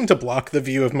 you seem to block the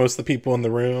view of most of the people in the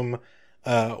room,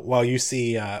 while you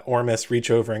see Ormus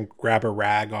reach over and grab a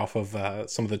rag off of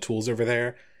some of the tools over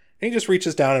there. And he just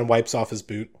reaches down and wipes off his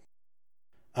boot.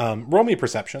 Roll me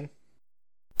perception.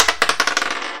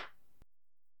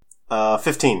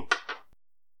 15.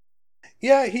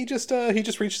 Yeah, he just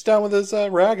reaches down with his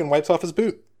rag and wipes off his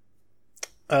boot.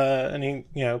 And he,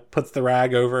 puts the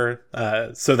rag over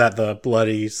so that the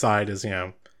bloody side is,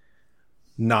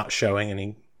 not showing. And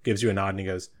he gives you a nod and he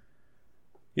goes,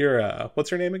 "You're,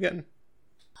 what's your name again?"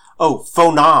 Oh,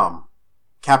 Phonam.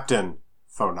 Captain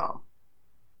Phonam.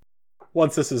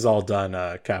 Once this is all done,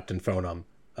 Captain Phonam,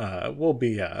 I'll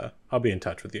be in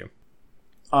touch with you.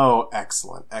 Oh,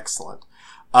 excellent.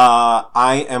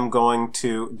 I am going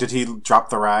to... Did he drop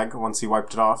the rag once he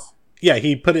wiped it off? Yeah,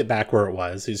 he put it back where it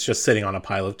was. He's just sitting on a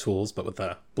pile of tools, but with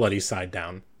the bloody side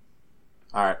down.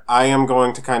 All right. I am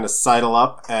going to kind of sidle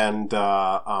up and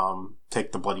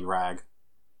take the bloody rag.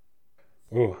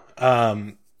 Ooh.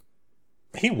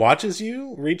 He watches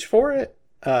you reach for it.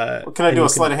 Can I do a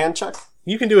sleight of hand check?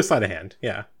 You can do a sleight of hand,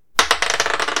 yeah.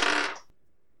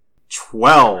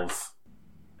 12.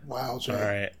 Wow, Jay. All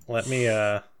right, let me...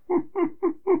 I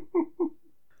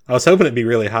was hoping it'd be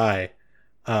really high.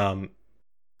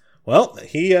 Well,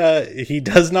 he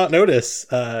does not notice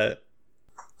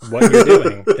what you're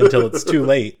doing until it's too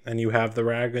late and you have the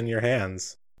rag in your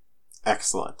hands.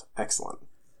 Excellent.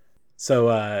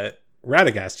 So,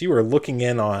 Radagast, you were looking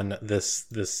in on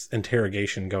this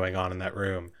interrogation going on in that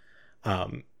room,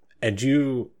 and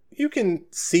you can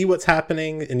see what's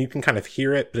happening and you can kind of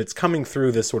hear it, but it's coming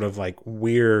through this sort of like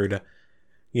weird,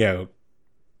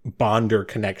 bonder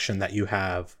connection that you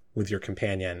have with your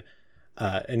companion,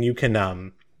 and you can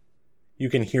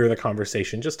hear the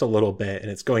conversation just a little bit, and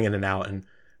it's going in and out, and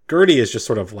Gertie is just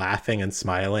sort of laughing and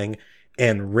smiling,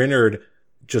 and Reynard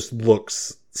just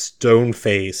looks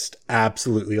stone-faced,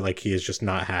 absolutely like he is just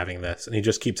not having this, and he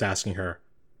just keeps asking her,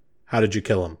 "How did you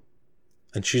kill him?"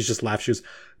 And she's just laughing. She goes,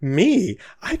 "Me?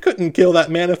 I couldn't kill that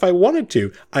man if I wanted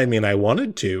to. I mean, I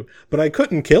wanted to, but I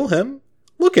couldn't kill him.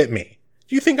 Look at me.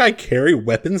 Do you think I carry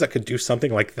weapons that could do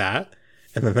something like that?"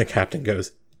 And then the captain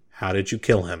goes, "How did you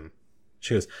kill him?"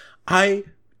 She goes, "I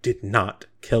did not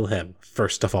kill him,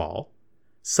 first of all.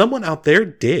 Someone out there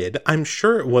did. I'm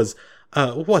sure it was,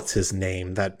 what's his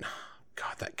name? That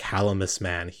Calamus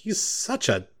man. He's such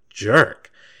a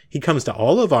jerk. He comes to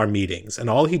all of our meetings, and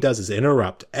all he does is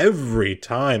interrupt every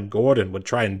time Gordon would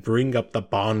try and bring up the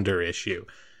Bonder issue."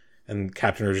 And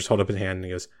Captain Roger just hold up his hand and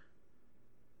he goes,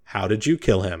 "How did you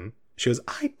kill him?" She goes,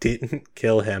 "I didn't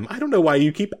kill him. I don't know why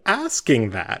you keep asking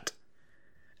that."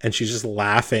 And she's just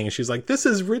laughing. She's like, "This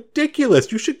is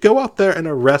ridiculous. You should go out there and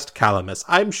arrest Calamus.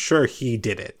 I'm sure he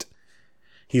did it.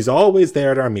 He's always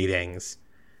there at our meetings."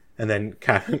 And then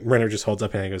Captain Renner just holds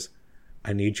up and he goes,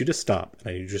 "I need you to stop. And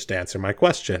I need you just to answer my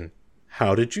question.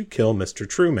 How did you kill Mr.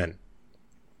 Truman?"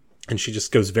 And she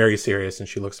just goes very serious and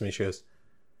she looks at me. She goes,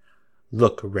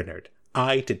 "Look, Reynard,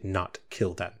 I did not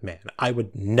kill that man. I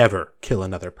would never kill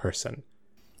another person."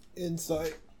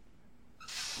 Insight.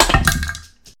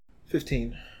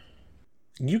 15.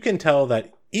 You can tell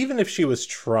that even if she was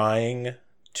trying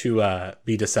to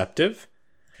be deceptive,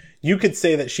 you could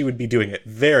say that she would be doing it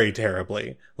very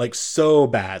terribly. Like, so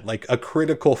bad. Like, a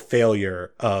critical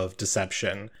failure of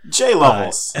deception.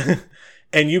 J-levels.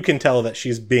 And you can tell that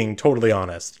she's being totally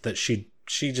honest. That she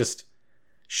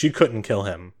couldn't kill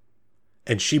him.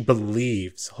 And she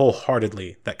believes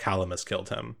wholeheartedly that Calamus killed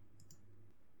him.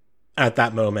 At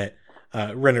that moment,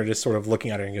 Reynard is sort of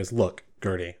looking at her and goes, "Look,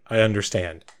 Gertie, I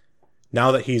understand.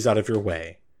 Now that he's out of your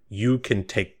way, you can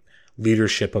take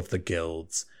leadership of the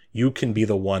guilds. You can be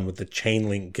the one with the Chain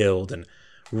Link Guild and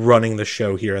running the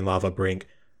show here in Lava Brink.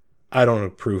 I don't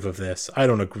approve of this. I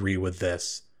don't agree with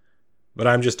this. But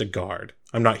I'm just a guard.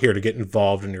 I'm not here to get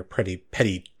involved in your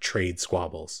petty trade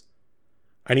squabbles.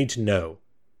 I need to know,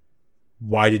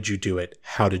 why did you do it?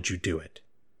 How did you do it?"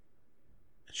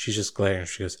 She's just glaring.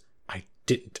 She goes, "I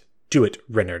didn't do it,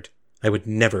 Reynard. I would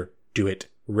never do it,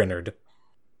 Reynard.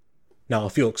 Now,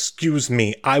 if you'll excuse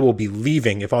me, I will be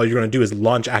leaving if all you're going to do is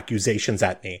launch accusations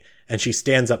at me. And she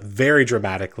stands up very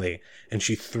dramatically, and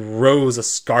she throws a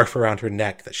scarf around her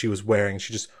neck that she was wearing.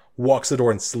 She just walks the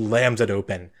door and slams it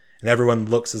open. And everyone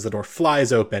looks as the door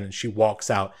flies open, and she walks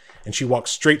out. And she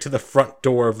walks straight to the front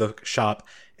door of the shop,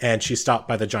 and she's stopped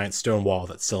by the giant stone wall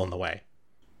that's still in the way.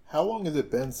 How long has it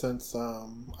been since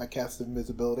I cast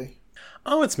invisibility?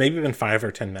 Oh, it's maybe been 5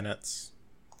 or 10 minutes.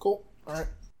 Cool. All right.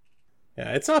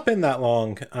 Yeah, it's not been that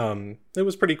long. It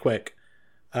was pretty quick.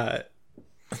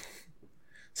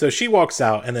 So she walks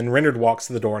out, and then Renard walks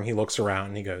to the door, and he looks around,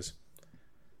 and he goes,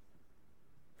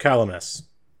 Calamus,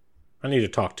 I need to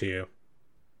talk to you.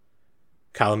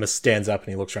 Calamus stands up, and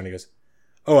he looks around, and he goes,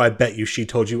 oh, I bet you she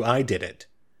told you I did it.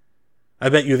 I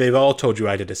bet you they've all told you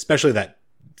I did, especially that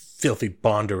filthy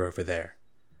Bonder over there.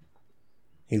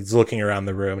 He's looking around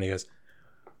the room, and he goes,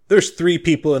 there's 3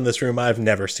 people in this room I've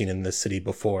never seen in this city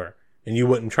before, and you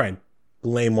wouldn't try and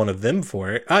blame one of them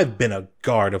for it. I've been a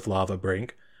guard of Lava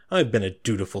Brink. I've been a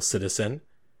dutiful citizen.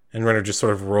 And Renard just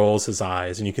sort of rolls his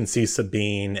eyes, and you can see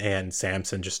Sabine and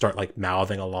Samson just start like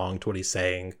mouthing along to what he's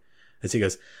saying as he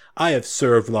goes, I have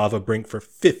served Lava Brink for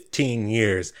 15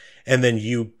 years, and then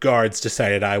you guards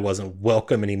decided I wasn't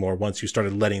welcome anymore once you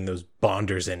started letting those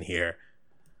Bonders in here.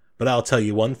 But I'll tell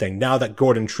you one thing, now that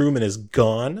Gordon Truman is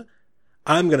gone,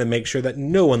 I'm going to make sure that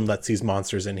no one lets these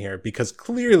monsters in here, because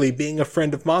clearly being a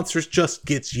friend of monsters just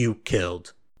gets you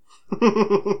killed.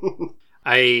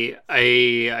 I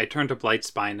turn to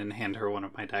Blightspine and hand her one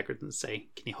of my daggers and say,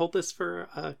 can you hold this for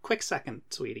a quick second,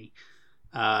 sweetie?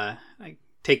 I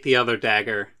take the other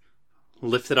dagger,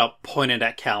 lift it up, point it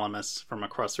at Calamus from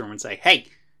across the room and say, hey,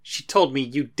 she told me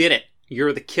you did it.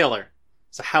 You're the killer.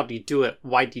 So how do you do it?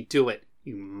 Why do you do it?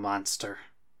 You monster.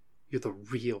 You're the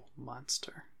real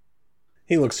monster.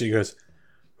 He looks at you and goes,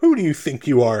 who do you think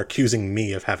you are accusing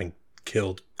me of having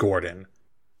killed Gordon?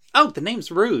 Oh, the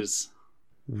name's Ruse.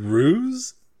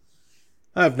 Ruse?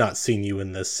 I've not seen you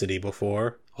in this city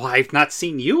before. Well, I've not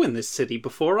seen you in this city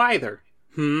before either.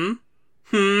 Hmm?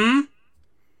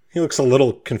 He looks a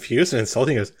little confused and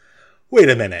insulting. He goes, wait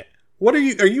a minute. What are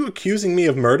you accusing me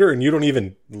of murder and you don't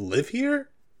even live here?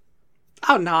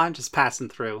 Oh, no, I'm just passing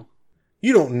through.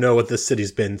 You don't know what this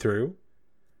city's been through.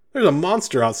 There's a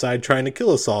monster outside trying to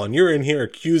kill us all, and you're in here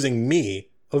accusing me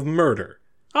of murder.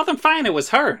 Oh, then fine, it was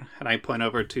her. And I point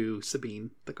over to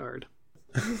Sabine, the guard.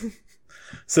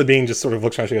 Sabine just sort of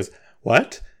looks around. She goes,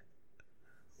 what?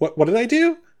 What did I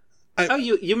do?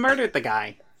 You murdered the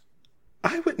guy.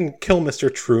 I wouldn't kill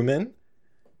Mr. Truman.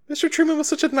 Mr. Truman was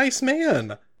such a nice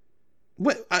man.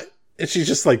 And she's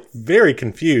just like very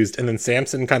confused. And then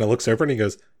Samson kind of looks over and he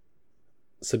goes,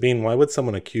 Sabine, why would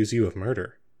someone accuse you of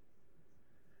murder?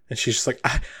 And she's just like,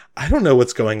 I don't know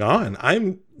what's going on.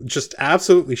 I'm just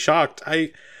absolutely shocked.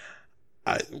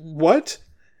 What?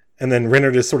 And then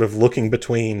Renard is sort of looking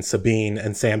between Sabine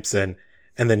and Samson,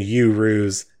 and then you,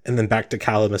 Ruse, and then back to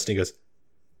Calamus, and he goes,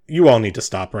 you all need to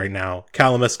stop right now.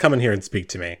 Calamus, come in here and speak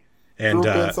to me. And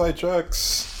inside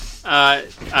checks.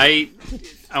 I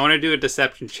want to do a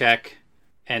deception check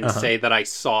and say that I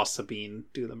saw Sabine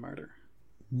do the murder.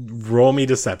 Roll me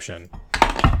deception.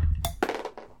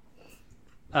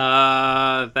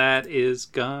 That is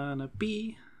gonna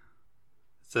be...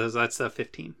 So that's a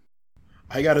 15.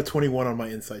 I got a 21 on my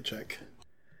insight check.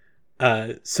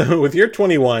 So with your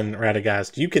 21,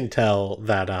 Radagast, you can tell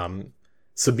that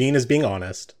Sabine is being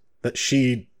honest, that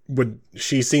she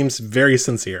seems very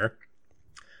sincere.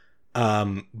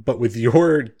 But with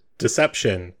your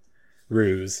deception,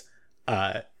 Ruse,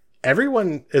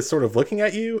 everyone is sort of looking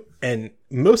at you, and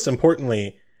most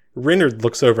importantly, Renard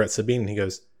looks over at Sabine and he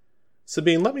goes,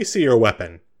 Sabine, let me see your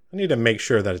weapon. I need to make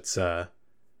sure that it's,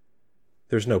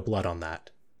 there's no blood on that.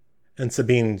 And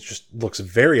Sabine just looks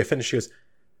very offended. She goes,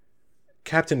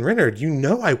 Captain Renard, you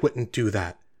know I wouldn't do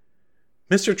that.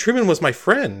 Mr. Truman was my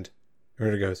friend.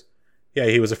 Renard goes, yeah,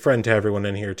 he was a friend to everyone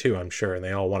in here too, I'm sure, and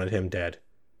they all wanted him dead.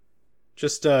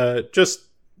 Just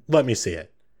let me see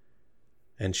it.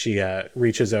 And she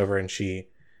reaches over and she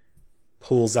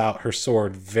pulls out her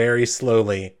sword very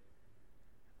slowly.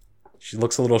 She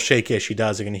looks a little shaky as she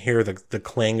does. You can hear the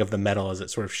clang of the metal as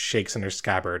it sort of shakes in her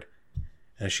scabbard.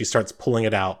 And as she starts pulling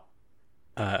it out,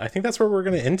 I think that's where we're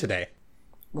going to end today.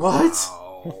 What?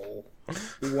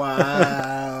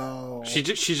 Wow. She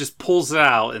just pulls it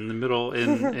out in the middle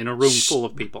in a room full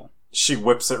of people. She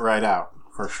whips it right out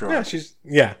for sure.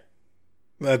 Yeah.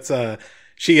 That's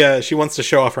she wants to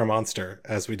show off her monster,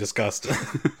 as we discussed.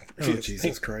 Oh,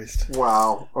 Jesus Christ.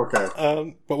 Wow.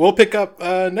 Okay. But we'll pick up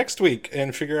next week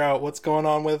and figure out what's going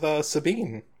on with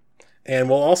Sabine. And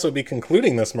we'll also be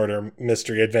concluding this murder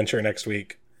mystery adventure next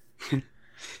week.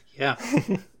 Yeah.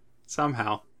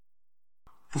 somehow.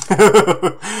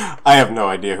 I have no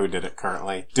idea who did it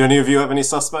currently. Do any of you have any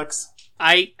suspects?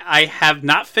 I have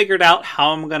not figured out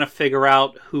how I'm going to figure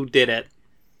out who did it.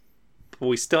 But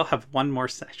we still have one more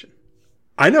session.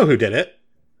 I know who did it.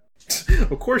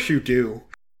 Of course you do.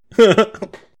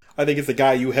 I think it's the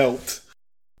guy you helped.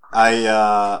 I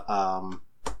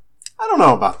don't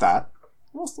know about that.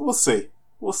 We'll see.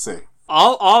 We'll see.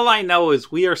 All I know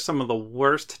is we are some of the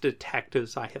worst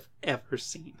detectives I have ever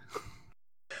seen.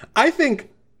 I think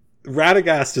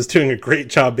Radagast is doing a great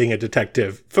job being a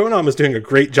detective. Phonam is doing a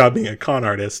great job being a con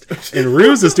artist. And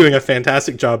Ruse is doing a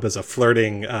fantastic job as a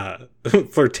flirtatious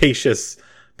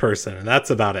person. And that's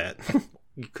about it.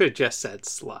 You could have just said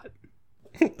slut.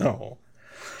 Oh.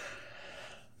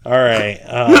 All right.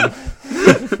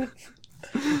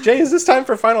 Jay, is this time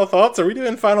for final thoughts? Are we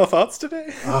doing final thoughts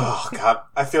today? Oh, God.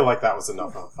 I feel like that was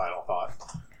enough of a final thought.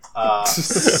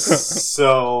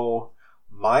 So,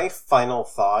 my final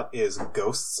thought is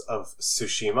Ghosts of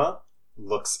Tsushima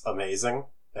looks amazing.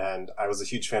 And I was a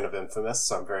huge fan of Infamous,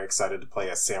 so I'm very excited to play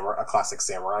a classic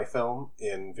samurai film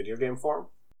in video game form.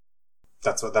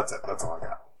 That's it. That's all I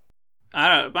got.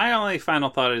 My only final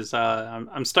thought is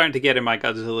I'm starting to get in my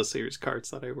Godzilla series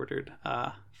cards that I ordered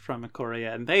from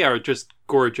Ikoria, and they are just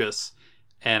gorgeous.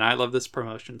 And I love this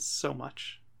promotion so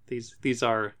much. These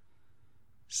are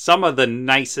some of the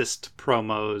nicest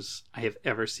promos I have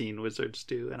ever seen Wizards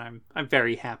do, and I'm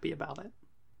very happy about it.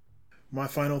 My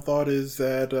final thought is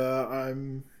that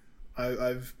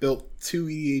I've built 2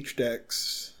 EDH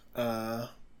decks on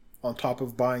top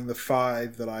of buying the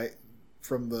 5 that I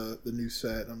from the new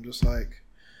set. I'm just like,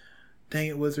 dang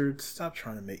it, Wizards! Stop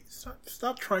trying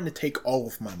to take all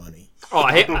of my money. Oh,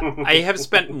 I have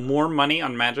spent more money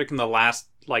on Magic in the last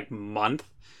month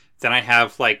than I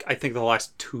have I think the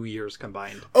last 2 years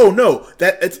combined. Oh no,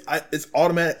 it's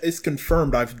automatic. It's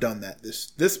confirmed. I've done that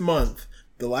this month.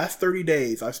 The last 30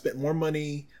 days, I've spent more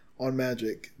money on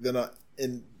Magic than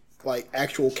in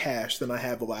actual cash than I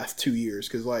have the last 2 years.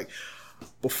 Because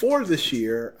before this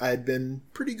year, I had been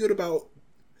pretty good about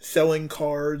selling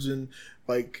cards and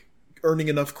earning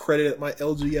enough credit at my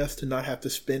LGS to not have to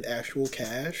spend actual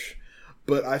cash.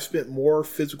 But I spent more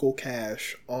physical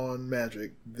cash on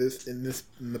Magic in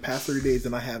the past 30 days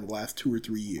than I have the last 2 or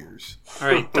 3 years. All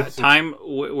right, time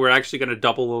we're actually going to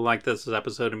double this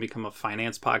episode and become a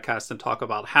finance podcast and talk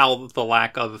about how the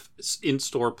lack of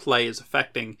in-store play is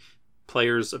affecting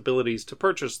players' abilities to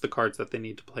purchase the cards that they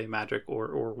need to play Magic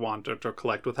or want or to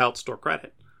collect without store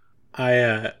credit.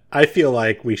 I feel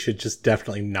like we should just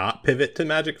definitely not pivot to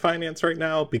Magic Finance right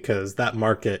now because that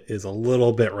market is a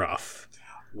little bit rough.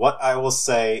 What I will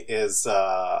say is,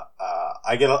 I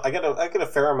get a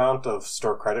fair amount of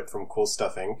store credit from Cool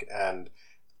Stuff Inc. And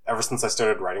ever since I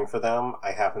started writing for them,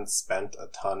 I haven't spent a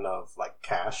ton of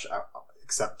cash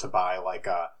except to buy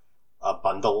a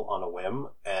bundle on a whim.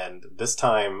 And this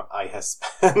time I have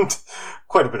spent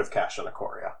quite a bit of cash on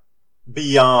Ikoria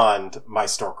beyond my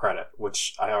store credit,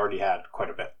 which I already had quite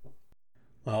a bit.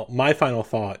 Well, my final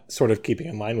thought, sort of keeping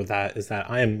in line with that, is that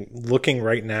I am looking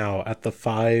right now at the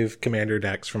 5 commander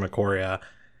decks from Ikoria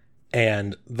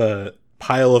and the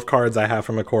pile of cards I have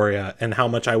from Ikoria and how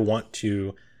much I want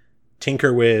to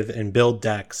tinker with and build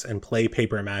decks and play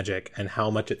paper Magic and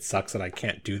how much it sucks that I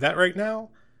can't do that right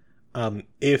now.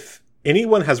 If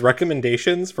anyone has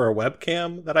recommendations for a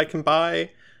webcam that I can buy,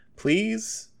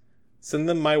 please send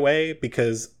them my way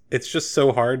because it's just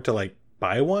so hard to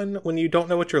buy one when you don't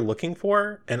know what you're looking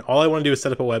for. And all I want to do is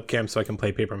set up a webcam so I can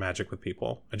play paper Magic with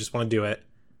people. I just want to do it.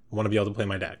 I want to be able to play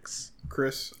my decks.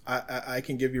 Chris, I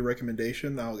can give you a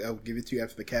recommendation. I'll give it to you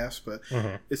after the cast, but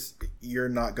you're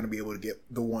not going to be able to get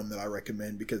the one that I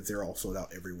recommend because they're all sold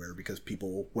out everywhere because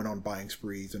people went on buying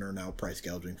sprees and are now price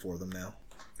gouging for them now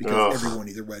because everyone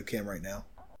needs a webcam right now.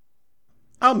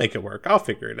 I'll make it work. I'll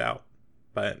figure it out.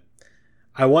 But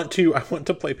I want to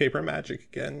play paper Magic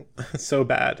again so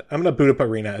bad. I'm going to boot up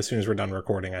Arena as soon as we're done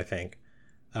recording, I think.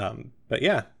 But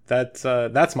yeah, that's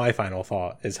my final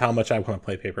thought is how much I want to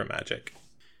play paper Magic.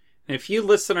 If you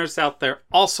listeners out there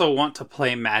also want to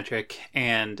play Magic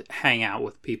and hang out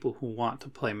with people who want to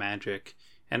play Magic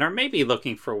and are maybe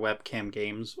looking for webcam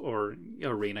games or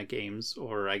arena games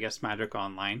or I guess Magic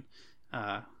Online,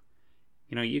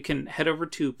 you can head over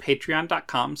to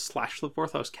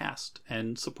patreon.com/LaVorthosCast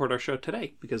and support our show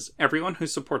today because everyone who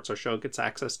supports our show gets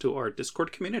access to our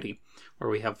Discord community where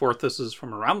we have Vorthoses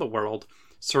from around the world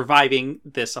surviving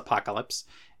this apocalypse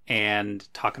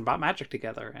and talking about Magic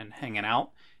together and hanging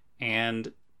out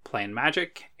and playing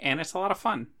Magic, and it's a lot of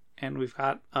fun. And we've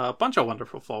got a bunch of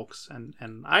wonderful folks, and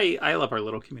I love our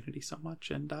little community so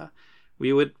much, and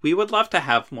we would love to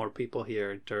have more people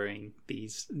here during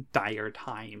these dire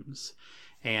times.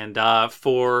 And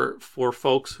for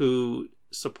folks who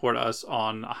support us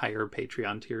on higher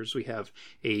Patreon tiers, we have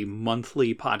a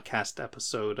monthly podcast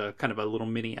episode, kind of a little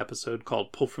mini episode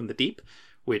called Pull from the Deep,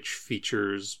 which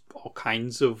features all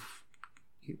kinds of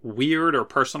weird or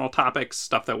personal topics,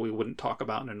 stuff that we wouldn't talk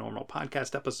about in a normal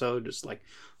podcast episode, just like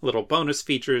little bonus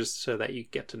features so that you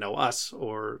get to know us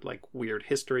or like weird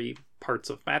history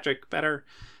parts of Magic better.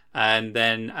 And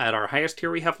then at our highest tier,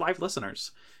 we have live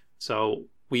listeners. So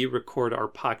we record our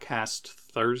podcast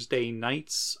Thursday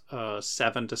nights,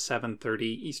 7 to 7:30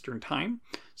 Eastern time.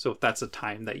 So if that's a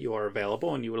time that you are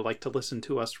available and you would like to listen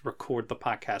to us record the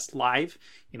podcast live,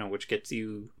 which gets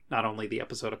you not only the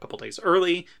episode a couple days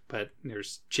early, but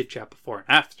there's chit chat before and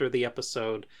after the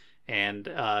episode, and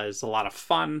is a lot of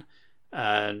fun.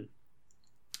 That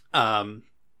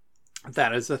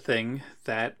is a thing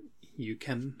that you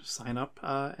can sign up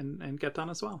and get done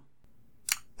as well.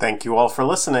 Thank you all for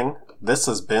listening. This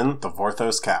has been the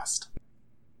Vorthos Cast.